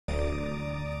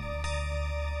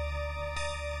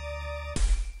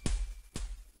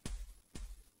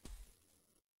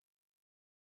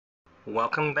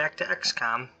Welcome back to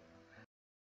XCom.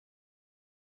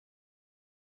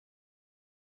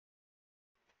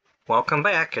 Welcome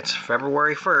back, it's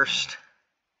February 1st.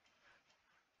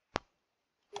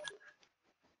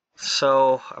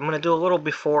 So, I'm going to do a little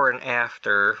before and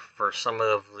after for some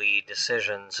of the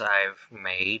decisions I've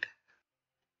made.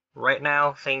 Right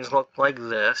now, things look like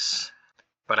this,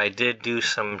 but I did do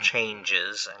some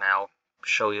changes, and I'll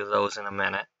show you those in a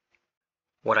minute.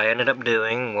 What I ended up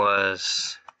doing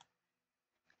was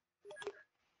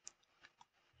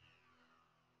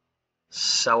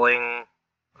selling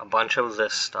a bunch of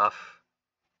this stuff,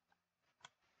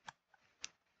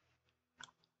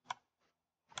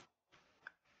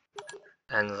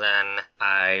 and then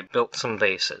I built some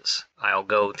bases. I'll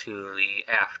go to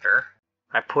the after.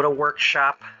 I put a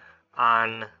workshop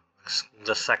on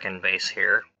the second base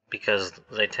here because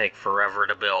they take forever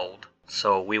to build,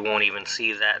 so we won't even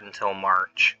see that until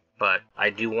March. But I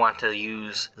do want to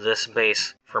use this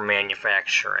base for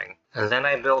manufacturing. And then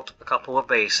I built a couple of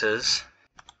bases,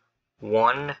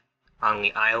 one on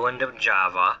the island of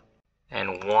Java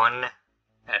and one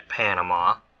at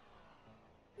Panama.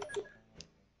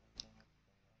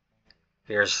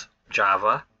 Here's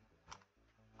Java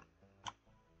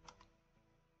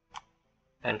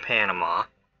and Panama.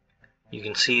 You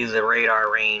can see the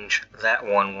radar range that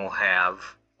one will have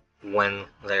when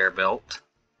they're built,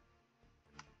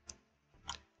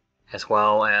 as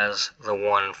well as the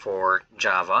one for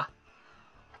Java.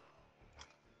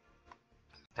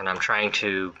 And I'm trying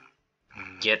to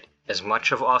get as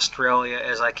much of Australia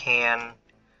as I can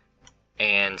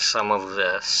and some of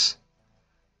this.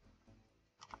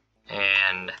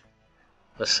 And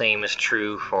the same is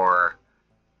true for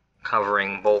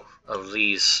covering both of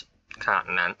these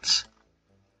continents.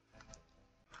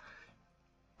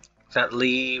 That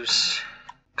leaves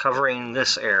covering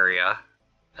this area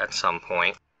at some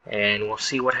point. And we'll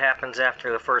see what happens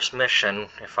after the first mission,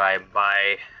 if I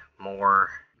buy more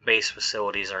base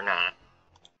facilities or not.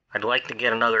 I'd like to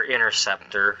get another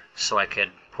interceptor so I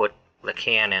could put the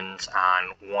cannons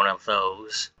on one of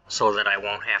those, so that I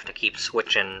won't have to keep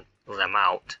switching them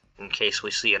out in case we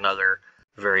see another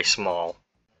very small.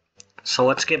 So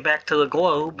let's get back to the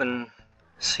globe and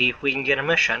see if we can get a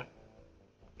mission.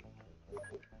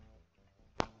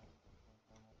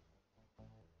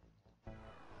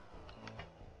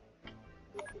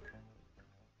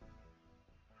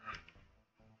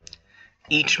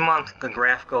 Each month the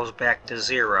graph goes back to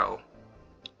 0,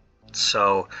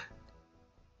 so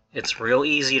it's real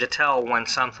easy to tell when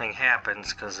something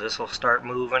happens because this will start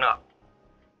moving up.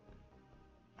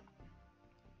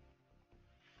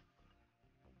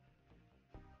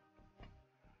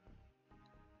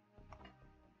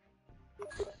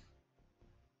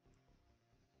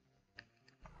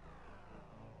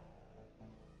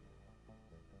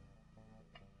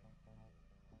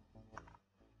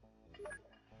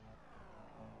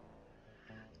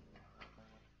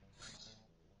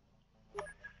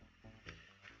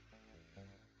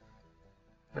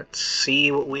 Let's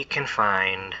see what we can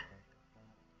find.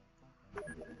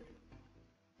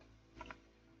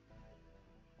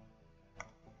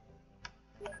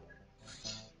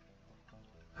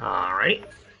 Alright.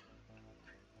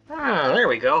 Ah, there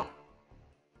we go.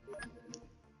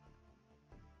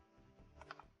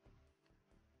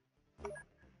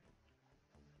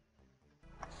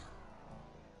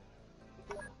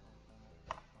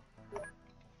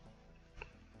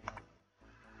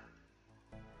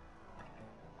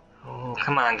 Oh,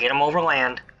 come on, get him over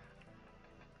land.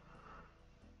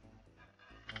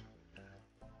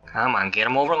 Come on, get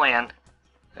him over land.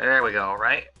 There we go,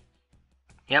 right?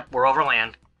 Yep, we're over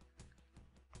land.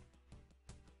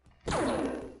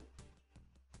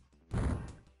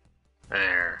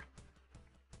 There.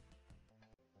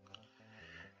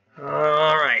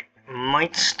 Alright,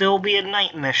 might still be a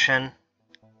night mission.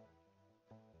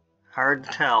 Hard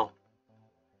to tell.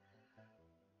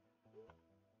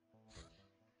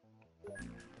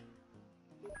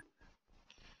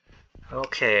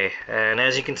 Okay, and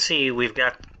as you can see, we've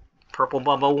got Purple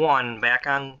Bubba 1 back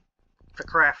on the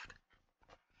craft.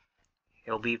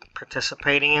 He'll be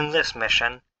participating in this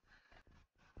mission.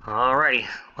 Alrighty,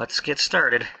 let's get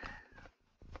started.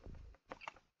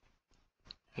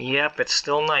 Yep, it's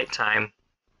still nighttime.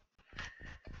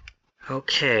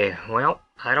 Okay, well,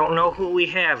 I don't know who we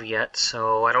have yet,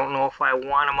 so I don't know if I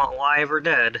want him alive or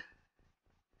dead.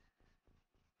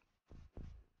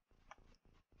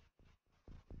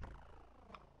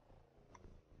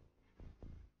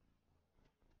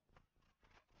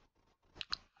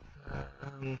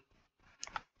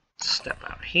 Step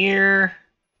out here,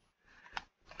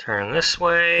 turn this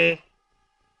way,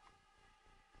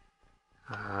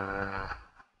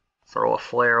 Throw a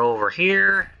flare over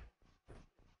here.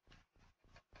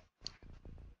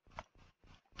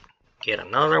 Get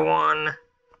another one.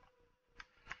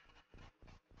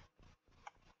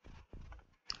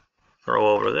 Throw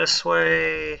over this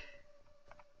way.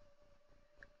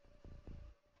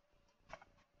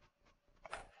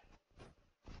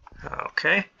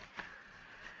 Okay.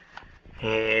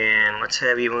 And let's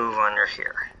have you move under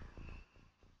here.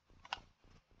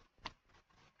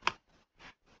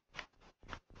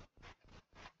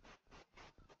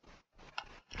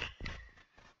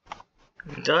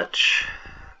 Dutch,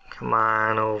 come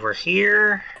on over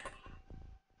here.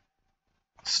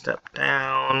 Step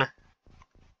down.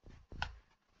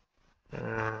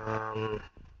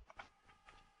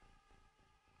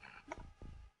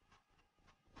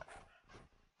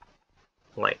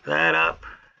 Light that up.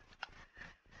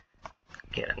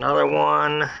 Get another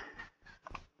one.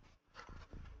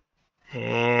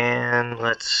 And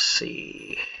let's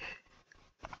see.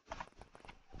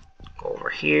 Go over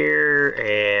here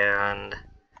and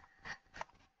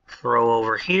throw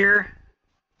over here.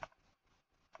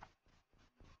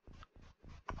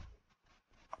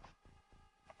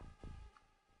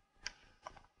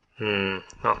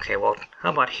 Okay, well,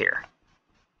 how about here?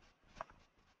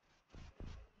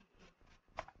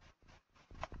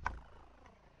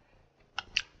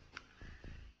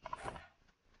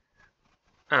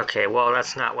 Okay, well,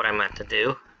 that's not what I meant to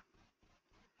do.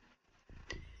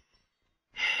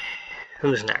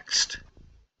 Who's next?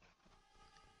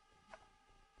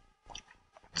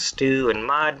 Stu and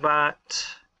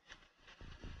Modbot.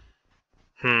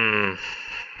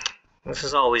 This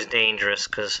is always dangerous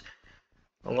because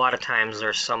a lot of times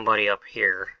there's somebody up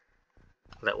here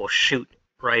that will shoot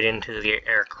right into the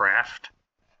aircraft.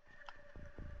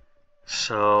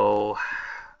 So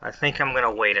I think I'm going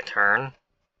to wait a turn.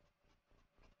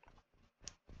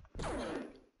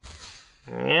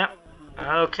 Yep.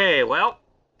 Okay, well,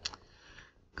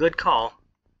 good call.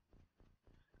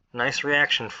 Nice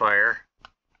reaction fire.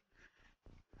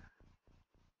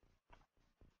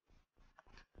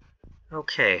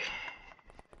 Okay.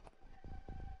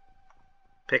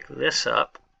 Pick this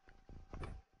up.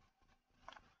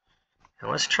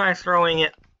 And let's try throwing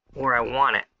it where I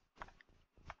want it.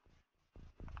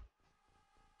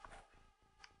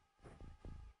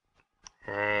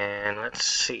 And let's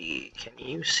see, can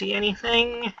you see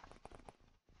anything?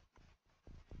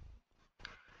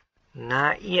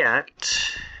 Not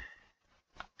yet.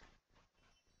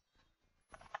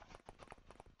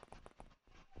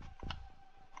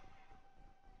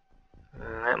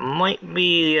 That might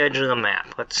be the edge of the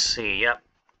map. Let's see, yep.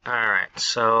 Alright,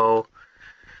 so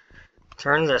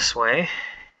turn this way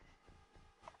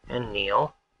and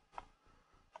kneel.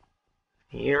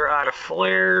 You're out of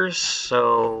flares,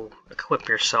 so equip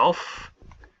yourself.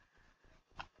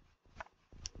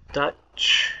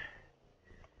 Dutch.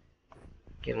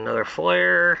 Get another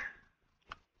flare.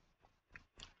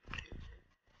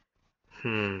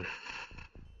 Head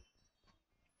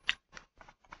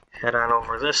on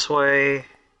over this way.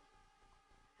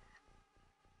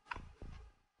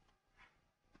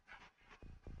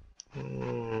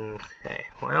 Okay,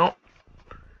 well.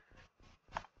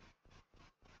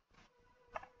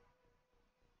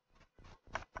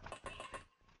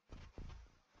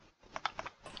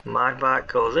 Modbot,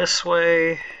 go this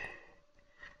way.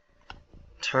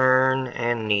 Turn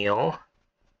and kneel.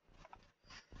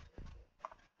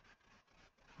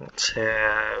 Let's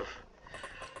have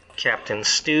Captain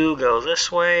Stu go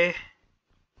this way.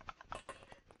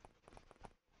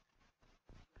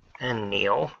 And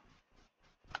kneel.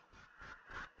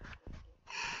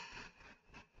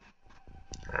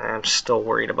 I'm still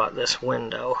worried about this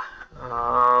window.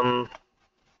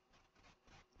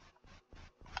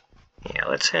 Yeah,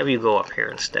 let's have you go up here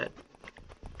instead.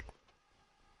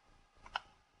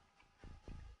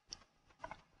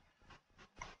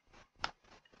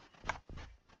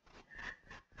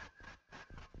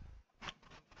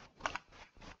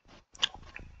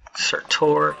 Sir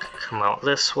Torque, come out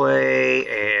this way,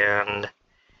 and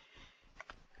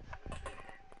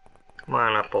come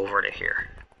on up over to here.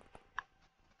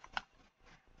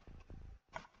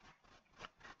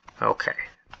 Okay.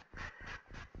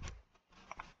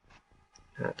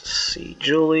 Let's see,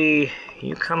 Julie,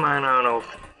 you come on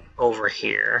over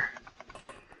here.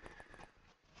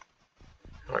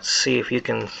 Let's see if you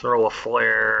can throw a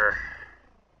flare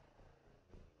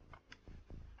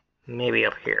maybe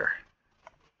up here.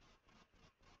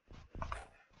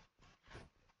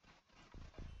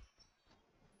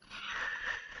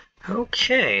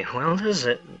 Okay, well,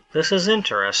 this is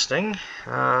interesting.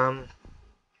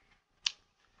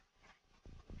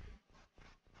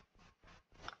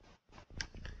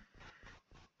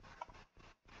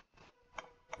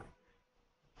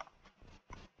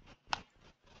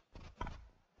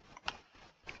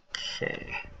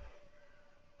 Okay.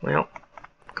 Well,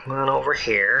 come on over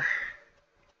here.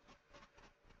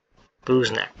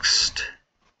 Who's next?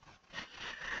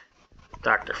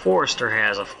 Dr. Forrester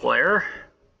has a flare.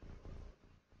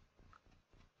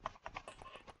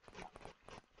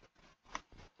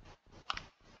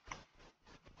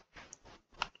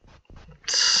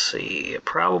 Let's see, it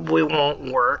probably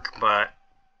won't work, but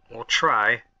we'll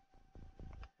try.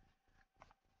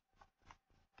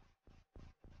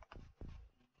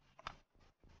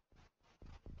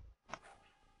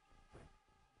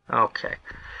 Okay,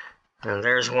 and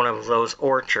there's one of those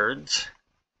orchards.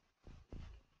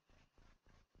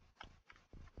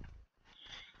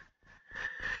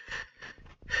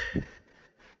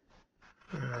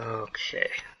 Okay.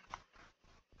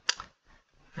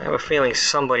 I have a feeling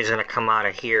somebody's going to come out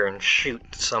of here and shoot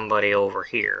somebody over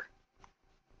here.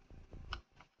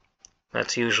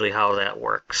 That's usually how that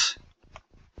works.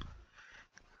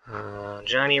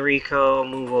 Johnny Rico,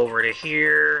 move over to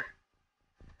here.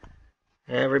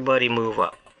 Everybody move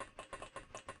up.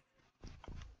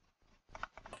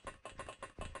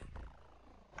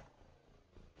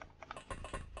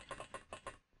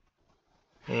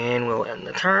 And we'll end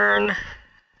the turn.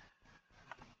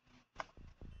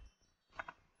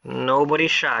 Nobody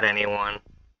shot anyone.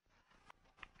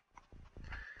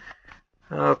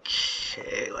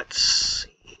 Okay, let's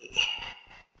see.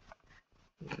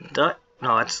 No,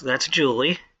 that's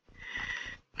Julie.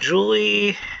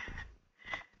 Julie,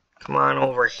 come on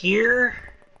over here.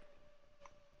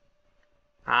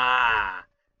 Ah,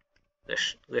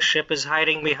 the ship is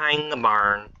hiding behind the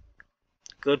barn.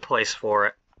 Good place for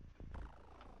it.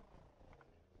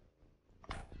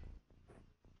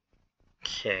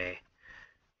 Okay,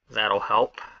 that'll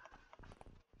help.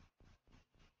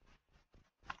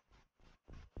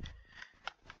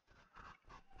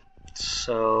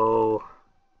 So,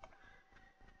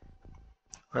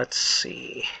 let's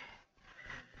see.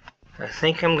 I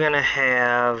think I'm gonna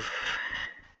have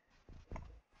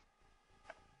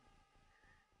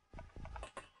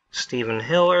Stephen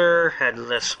Hiller head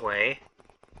this way.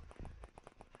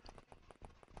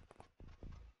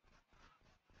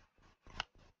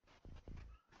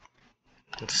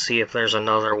 Let's see if there's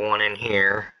another one in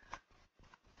here.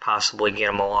 Possibly get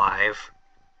him alive.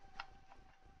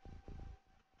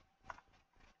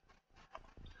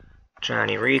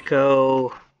 Johnny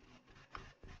Rico,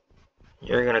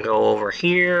 you're gonna go over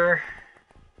here.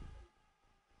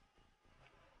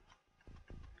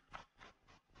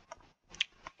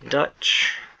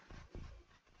 Dutch,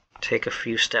 take a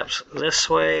few steps this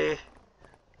way.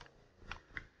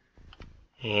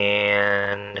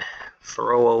 And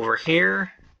throw over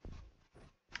here.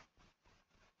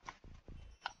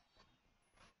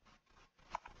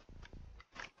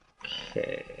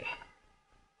 Okay.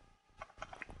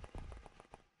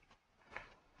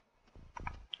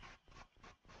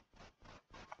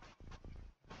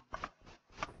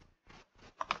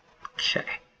 Okay.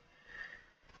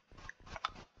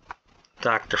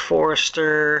 Dr.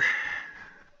 Forrester,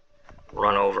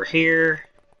 run over here.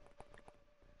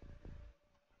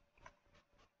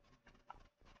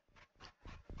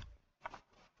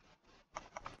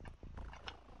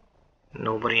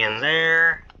 Nobody in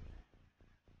there.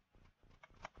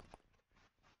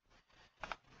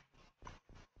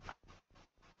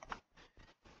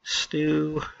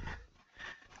 Stu,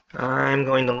 I'm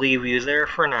going to leave you there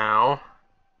for now.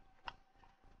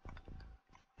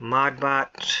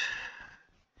 Modbot,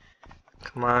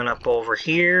 come on up over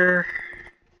here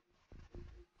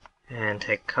and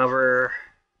take cover.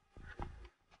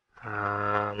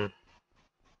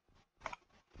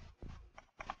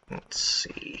 Let's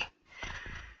see.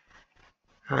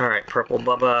 Alright, Purple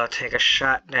Bubba, take a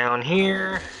shot down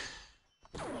here.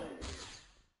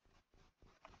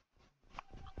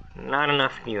 Not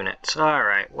enough units.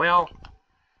 Alright, well,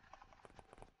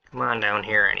 come on down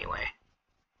here anyway.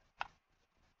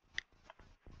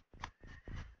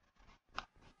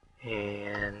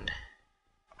 And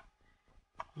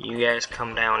you guys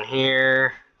come down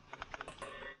here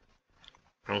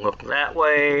and look that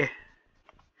way.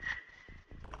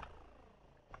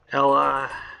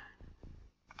 Ella,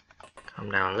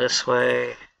 come down this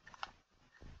way.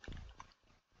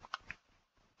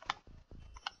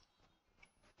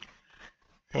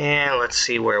 And let's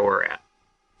see where we're at.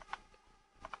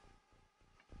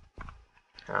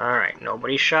 Alright,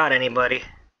 nobody shot anybody.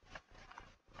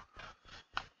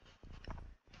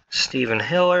 Stephen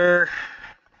Hiller,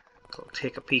 go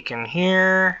take a peek in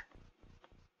here.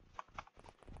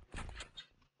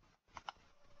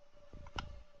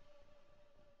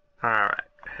 Alright,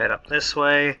 head up this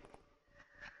way.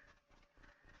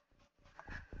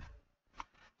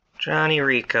 Johnny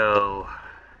Rico,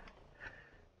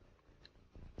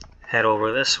 Head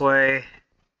over this way.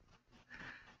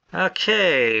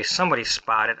 Okay, somebody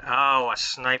spotted. Oh, a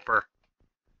sniper.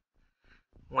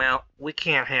 Well, we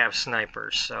can't have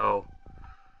snipers, so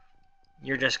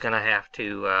you're just gonna have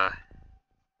to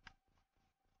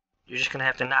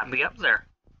not be up there.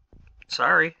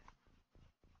 Sorry.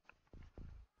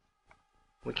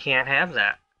 We can't have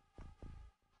that.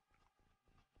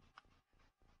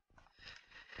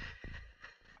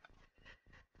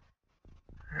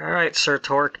 Alright, Sir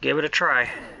Torque, give it a try.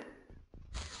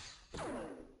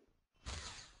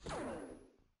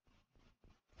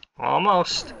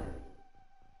 Almost.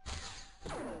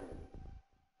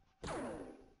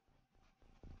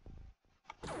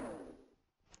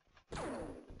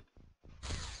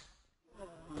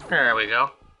 There we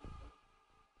go.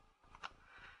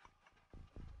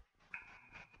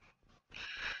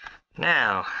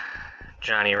 Now,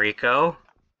 Johnny Rico,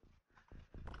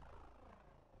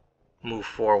 move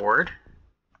forward.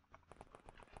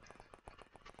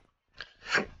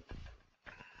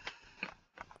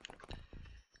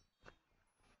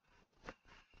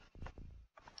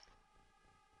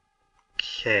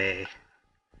 Okay.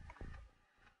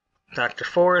 Dr.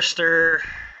 Forrester,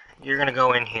 you're gonna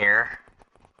go in here.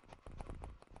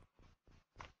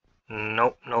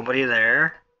 Nope, nobody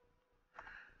there.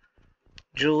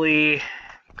 Julie,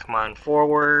 come on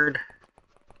forward.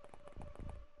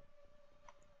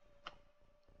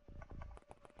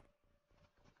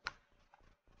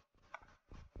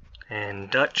 And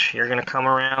Dutch, you're gonna come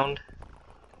around.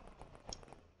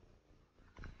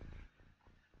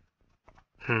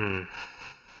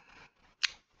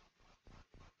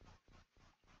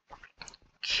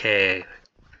 Okay,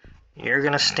 you're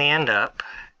gonna stand up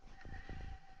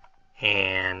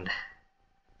and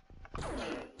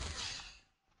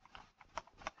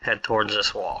head towards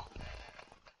this wall.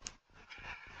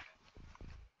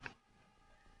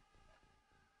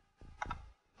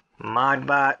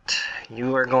 Modbot,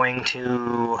 you are going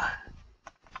to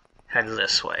head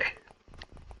this way.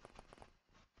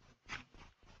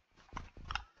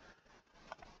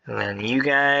 And then you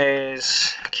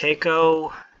guys,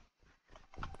 Keiko,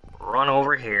 run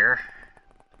over here.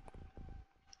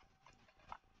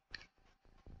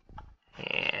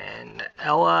 And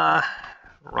Ella,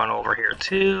 run over here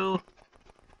too.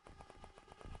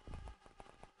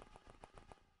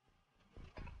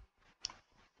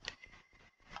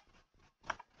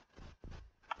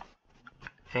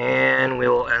 And we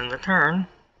will end the turn.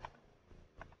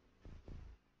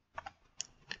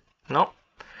 Nope.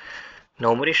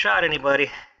 Nobody shot anybody.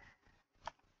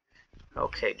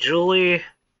 Okay, Julie,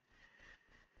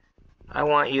 I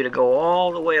want you to go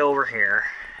all the way over here.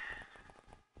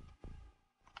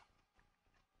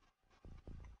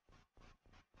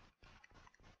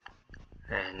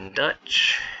 And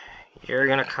Dutch, you're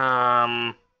gonna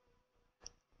come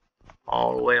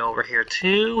all the way over here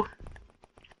too.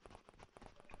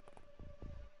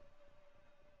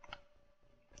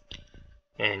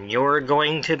 And you're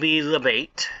going to be the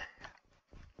bait.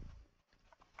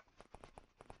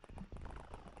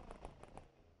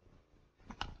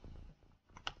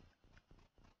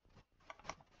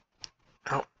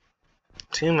 Oh,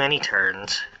 too many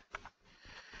turns.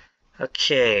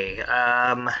 Okay,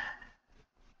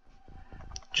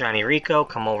 Johnny Rico,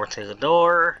 come over to the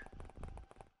door.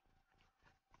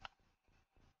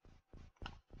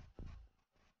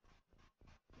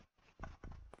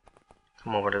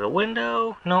 Come over to the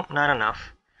window. Nope, not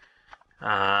enough.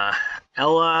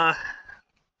 Ella,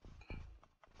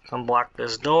 come block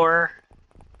this door.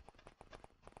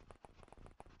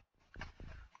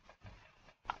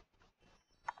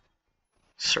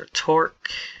 Sir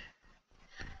Torque,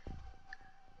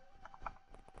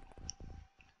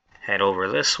 head over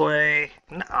this way.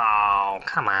 No,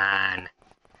 come on.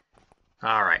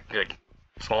 Alright, good.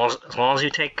 As long as you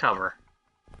take cover.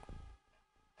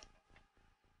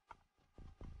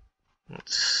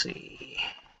 Let's see.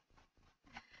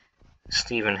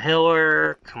 Stephen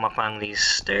Hiller, come up on these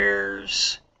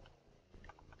stairs.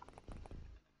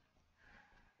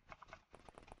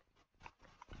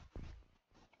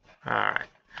 Alright.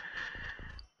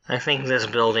 I think this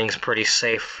building's pretty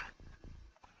safe.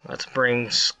 Let's bring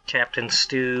Captain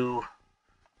Stu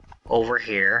over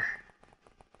here.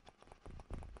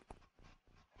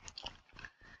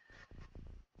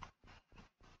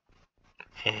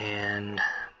 And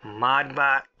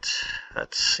Modbot,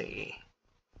 let's see.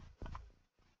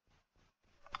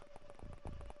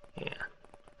 Yeah.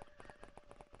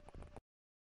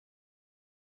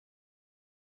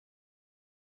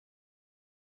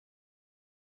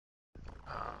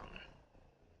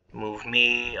 Move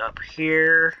me up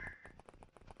here.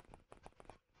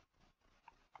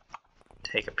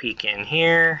 Take a peek in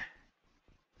here.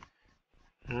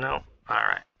 No.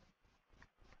 Alright.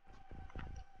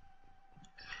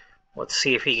 Let's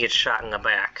see if he gets shot in the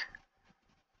back.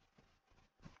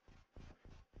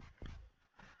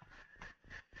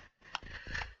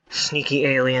 Sneaky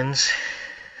aliens.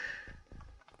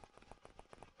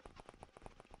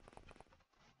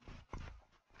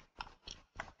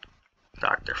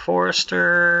 Dr.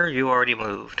 Forrester, you already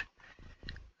moved.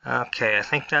 Okay, I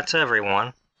think that's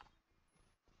everyone.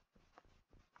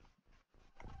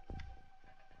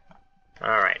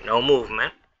 Alright, no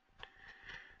movement.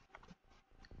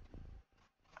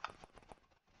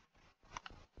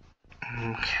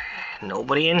 Okay,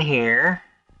 nobody in here.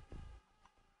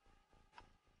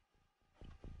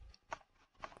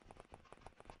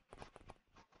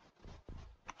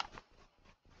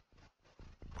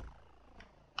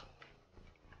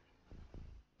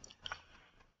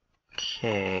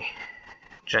 Okay,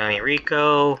 Johnny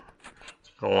Rico,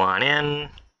 go on in.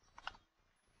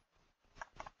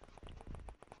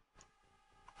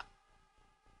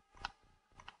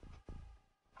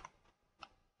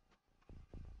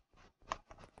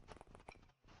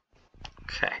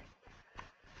 Okay.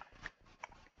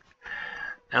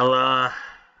 Ella,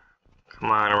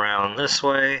 come on around this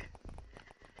way.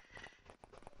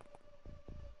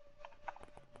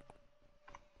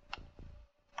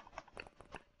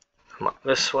 Come up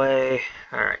this way.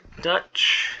 Alright,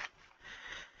 Dutch.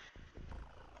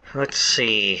 Let's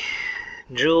see.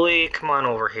 Julie, come on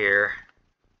over here.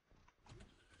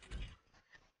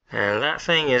 And that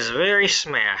thing is very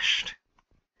smashed.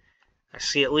 I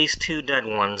see at least 2 dead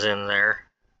ones in there.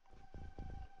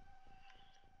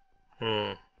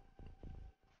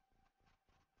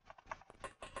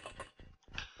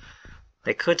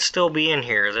 They could still be in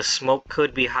here. The smoke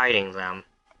could be hiding them.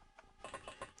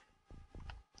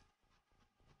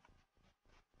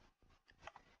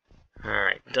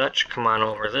 Alright, Dutch, come on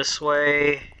over this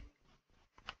way.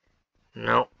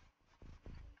 Nope.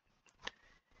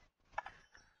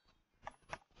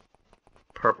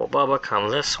 Purple Bubba, come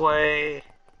this way.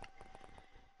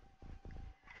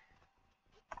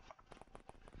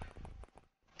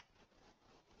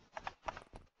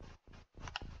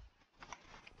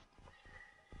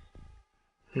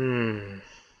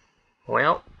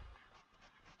 Well.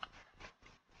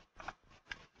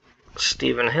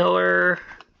 Stephen Hiller.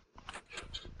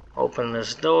 Open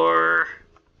this door.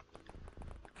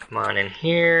 Come on in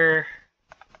here.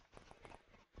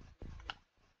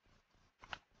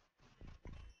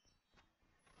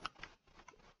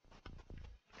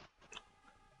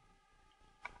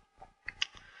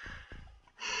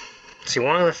 See,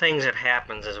 one of the things that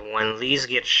happens is when these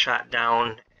get shot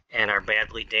down and are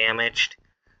badly damaged,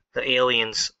 the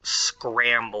aliens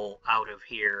scramble out of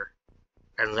here,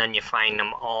 and then you find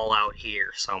them all out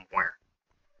here somewhere.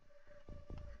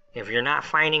 If you're not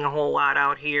finding a whole lot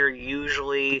out here,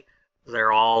 usually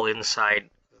they're all inside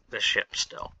the ship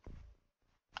still.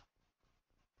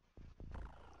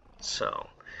 So,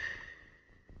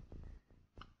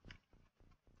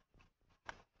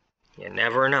 you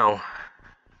never know.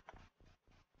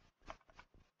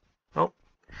 Oh.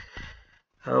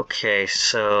 Okay,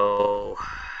 so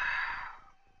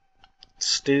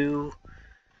Stu,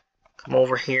 come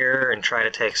over here and try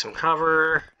to take some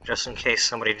cover, just in case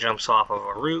somebody jumps off of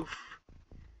a roof.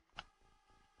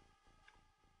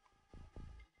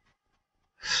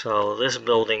 So this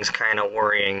building's kind of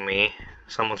worrying me.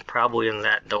 Someone's probably in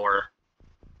that door.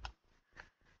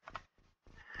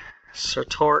 Sir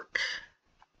Torque,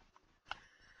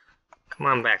 come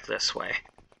on back this way.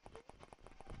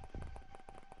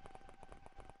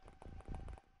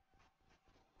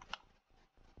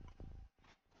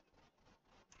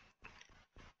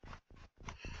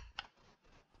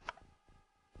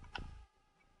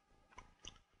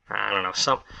 I don't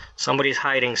know, somebody's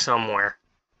hiding somewhere.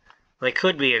 They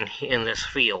could be in this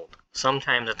field.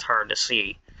 Sometimes it's hard to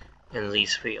see in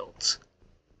these fields.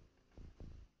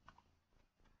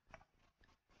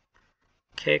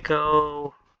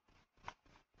 Keiko,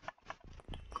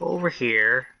 go over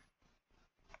here.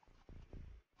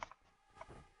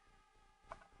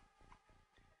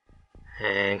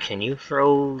 And can you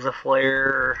throw the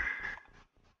flare?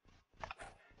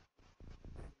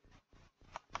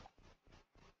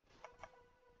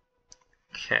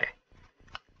 Okay.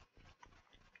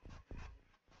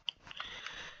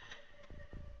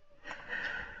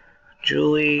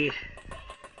 Julie,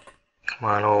 come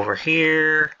on over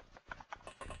here.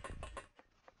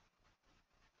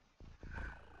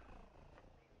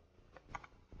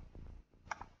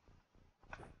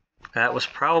 That was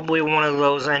probably one of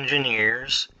those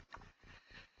engineers.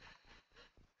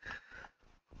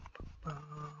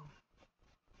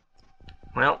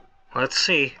 Well, let's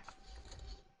see.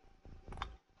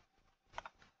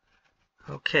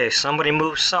 Okay, somebody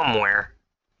moved somewhere.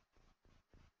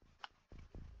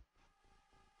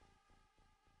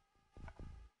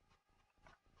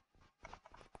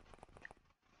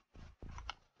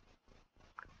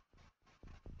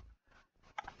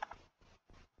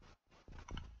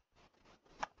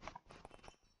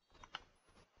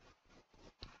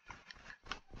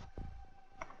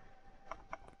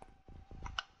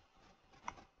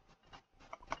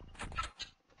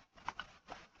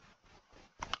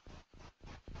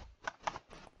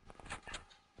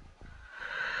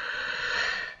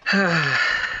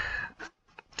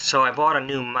 So I bought a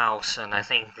new mouse, and I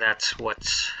think that's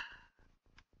what's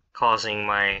causing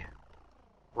my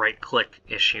right-click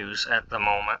issues at the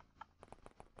moment.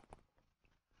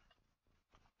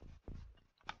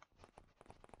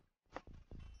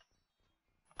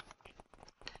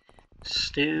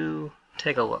 Stu,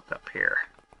 take a look up here.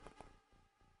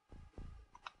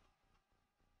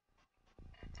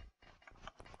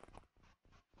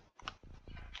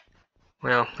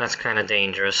 Well, that's kind of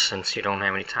dangerous since you don't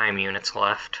have any time units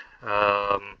left.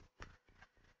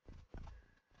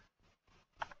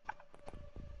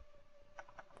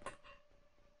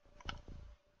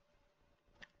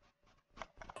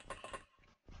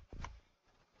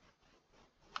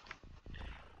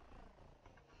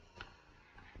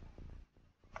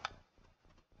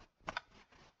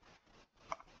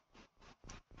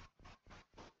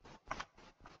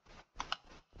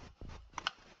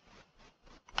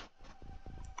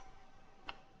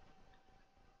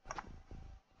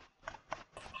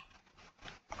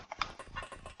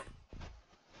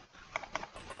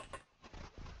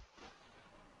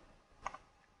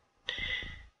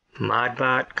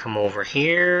 Modbot, come over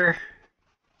here.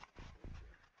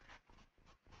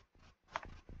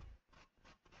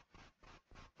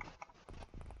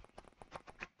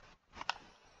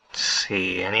 Let's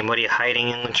see, anybody hiding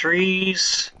in the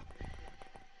trees?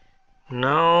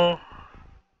 No.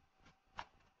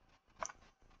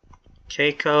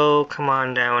 Keiko, come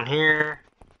on down here.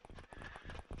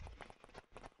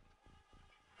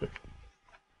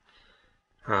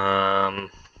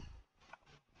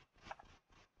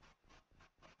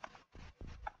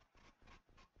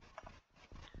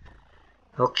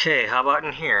 Okay, how about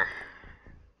in here?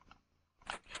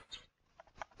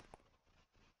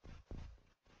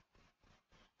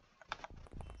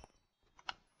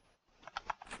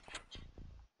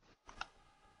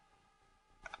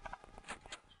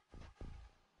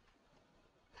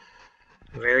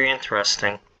 Very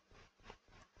interesting.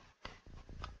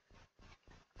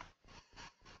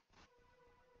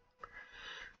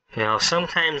 You know,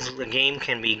 sometimes the game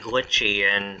can be glitchy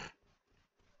and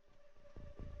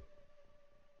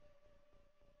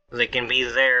they can be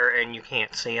there and you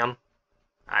can't see them.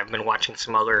 I've been watching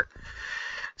some other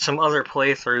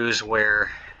playthroughs where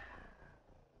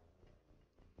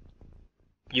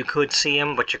you could see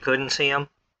them, but you couldn't see them.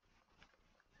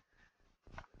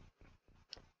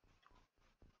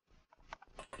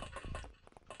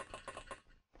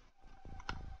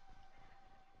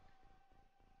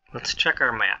 Let's check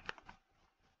our map.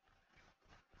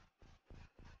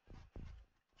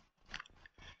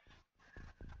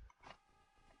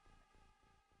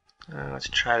 Let's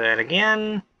try that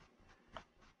again.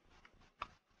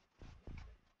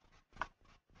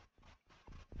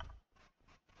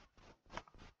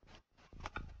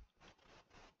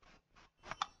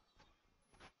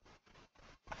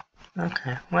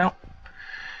 Okay, well,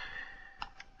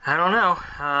 I don't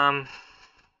know.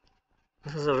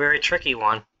 This is a very tricky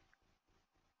one.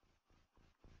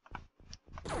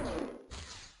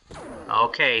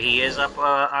 Okay, he is up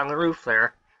on the roof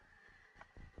there.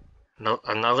 No,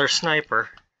 another sniper.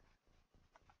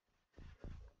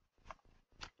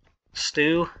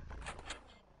 Stu,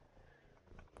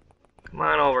 come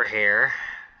on over here.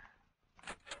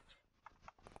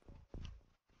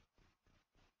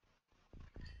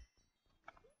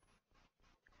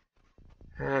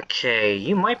 Okay,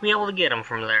 you might be able to get him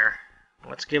from there.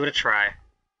 Let's give it a try.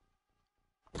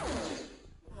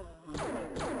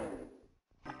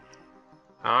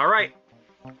 Alright.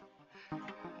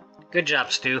 Good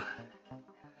job, Stu.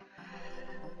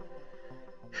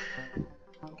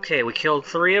 Okay, we killed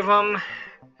 3 of them,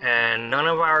 and none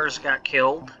of ours got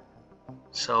killed.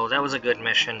 So that was a good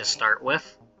mission to start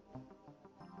with.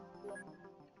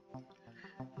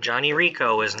 Johnny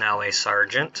Rico is now a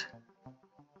sergeant.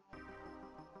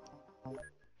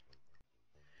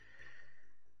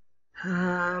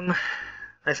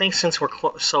 I think since we're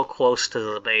so close to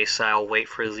the base, I'll wait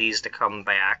for these to come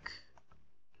back.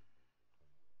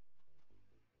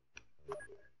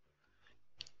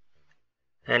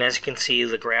 And as you can see,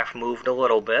 the graph moved a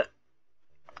little bit.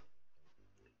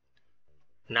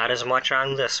 Not as much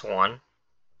on this one,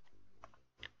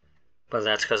 but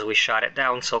that's because we shot it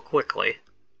down so quickly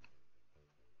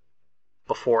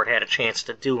before it had a chance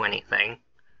to do anything.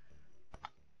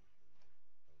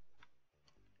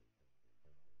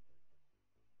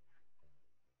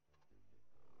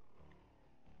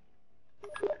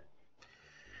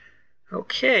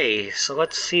 Okay, so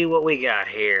let's see what we got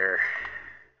here.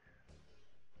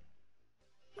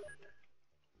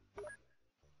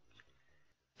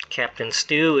 Captain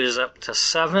Stu is up to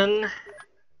 7.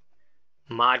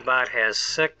 Modbot has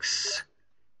 6.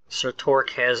 Sir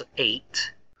Torque has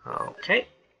 8. Okay.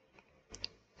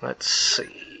 Let's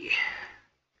see.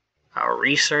 Our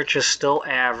research is still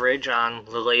average on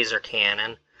the laser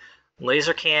cannon.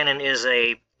 Laser cannon is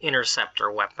a interceptor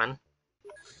weapon.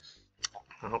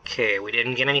 Okay, we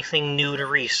didn't get anything new to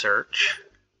research.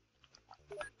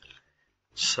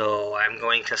 So I'm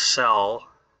going to sell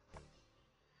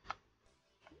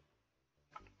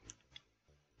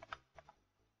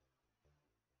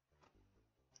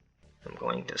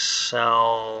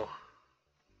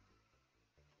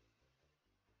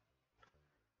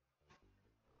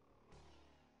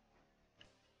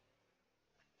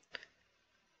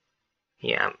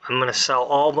yeah, I'm going to sell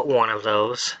all but one of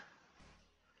those.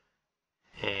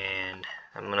 And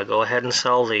I'm going to go ahead and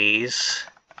sell these.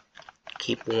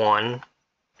 Keep one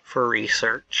for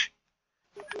research.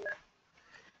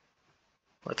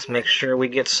 Let's make sure we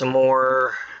get some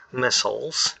more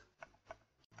missiles,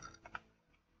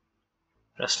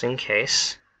 just in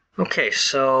case. Okay,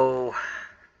 so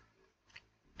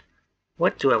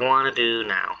what do I want to do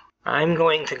now? I'm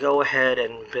going to go ahead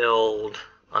and build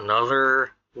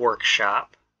another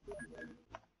workshop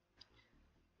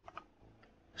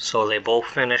so they both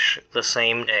finish the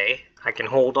same day. I can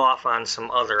hold off on some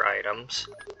other items.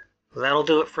 That'll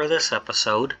do it for this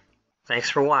episode. Thanks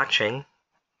for watching,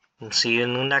 and see you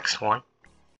in the next one.